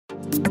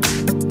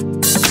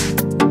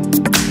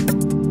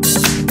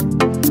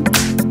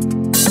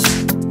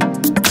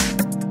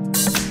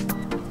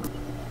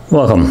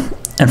Welcome,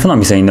 in front of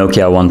me is a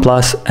Nokia One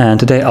Plus, and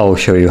today I will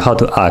show you how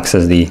to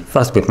access the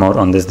Fastboot mode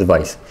on this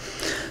device.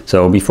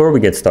 So before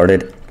we get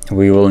started,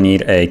 we will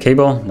need a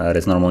cable that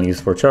is normally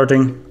used for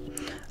charging,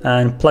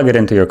 and plug it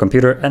into your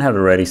computer and have it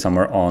ready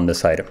somewhere on the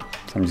side.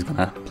 So I'm just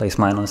gonna place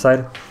mine on the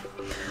side.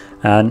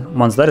 And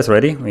once that is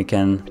ready, we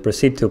can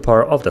proceed to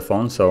power off the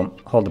phone. So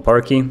hold the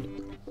power key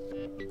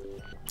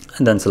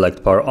and then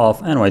select power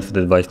off and wait for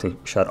the device to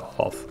shut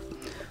off.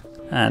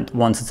 And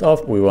once it's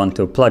off, we want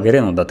to plug it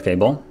in with that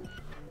cable.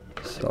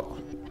 So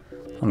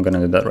I'm gonna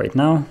do that right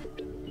now.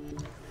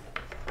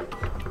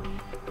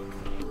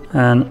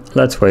 And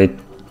let's wait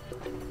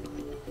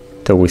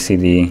till we see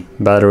the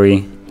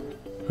battery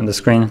on the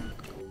screen.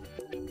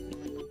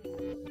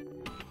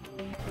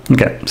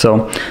 Okay,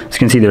 so as you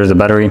can see, there's a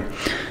battery.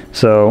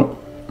 So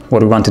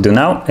what we want to do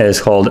now is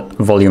hold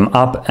volume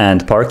up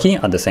and power key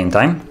at the same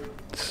time.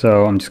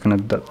 So I'm just gonna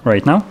do that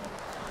right now.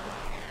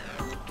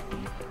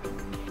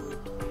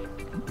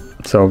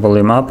 So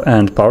volume up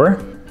and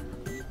power.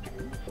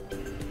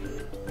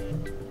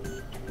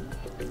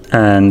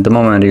 And the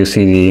moment you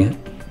see the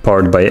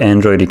powered by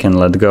Android, you can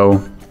let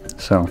go.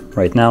 So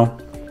right now.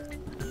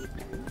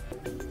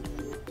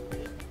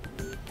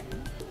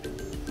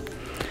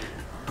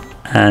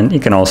 And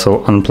you can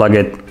also unplug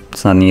it,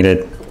 it's not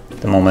needed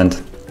at the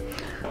moment.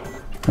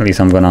 At least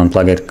I'm gonna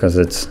unplug it because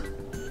it's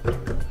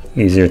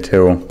easier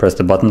to press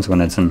the buttons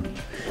when it's in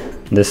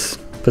this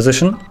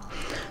position.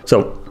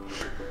 So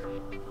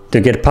to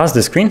get past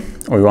the screen,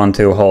 we want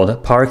to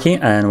hold power key,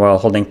 and while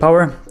holding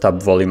power, tap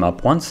volume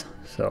up once.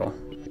 So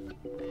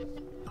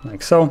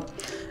like so.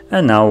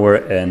 And now we're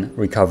in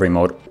recovery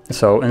mode.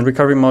 So in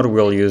recovery mode,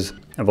 we'll use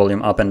a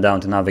volume up and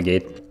down to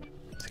navigate.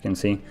 As you can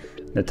see,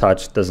 the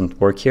touch doesn't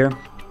work here.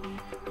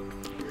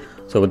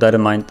 So with that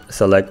in mind,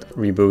 select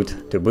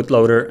reboot to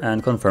bootloader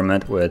and confirm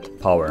it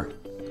with power,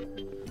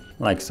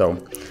 like so.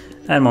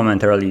 And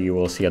momentarily you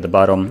will see at the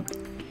bottom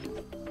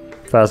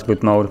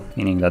Fastboot mode,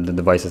 meaning that the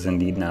device is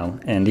indeed now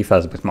in the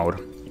Fastboot mode.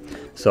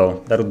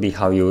 So that would be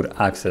how you would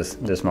access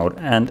this mode.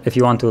 And if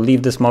you want to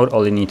leave this mode,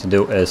 all you need to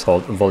do is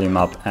hold volume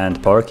up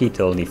and power key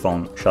till the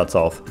phone shuts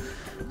off.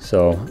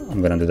 So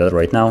I'm gonna do that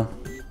right now.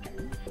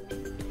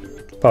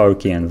 Power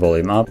key and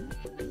volume up.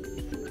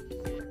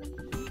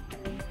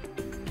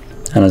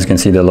 And as you can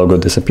see, the logo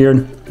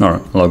disappeared,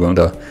 or logo,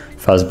 the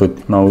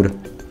Fastboot mode,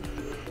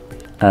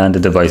 and the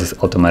device is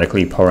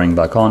automatically powering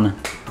back on.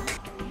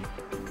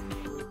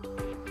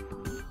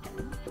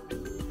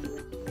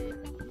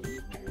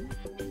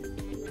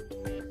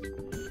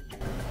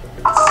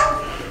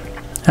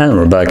 And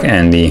we're back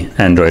in the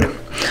Android.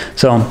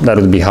 So that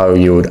would be how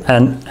you would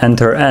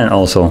enter and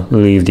also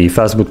leave the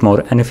Fastboot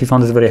mode. And if you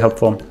found this very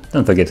helpful,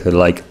 don't forget to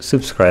like,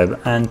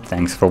 subscribe, and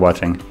thanks for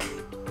watching.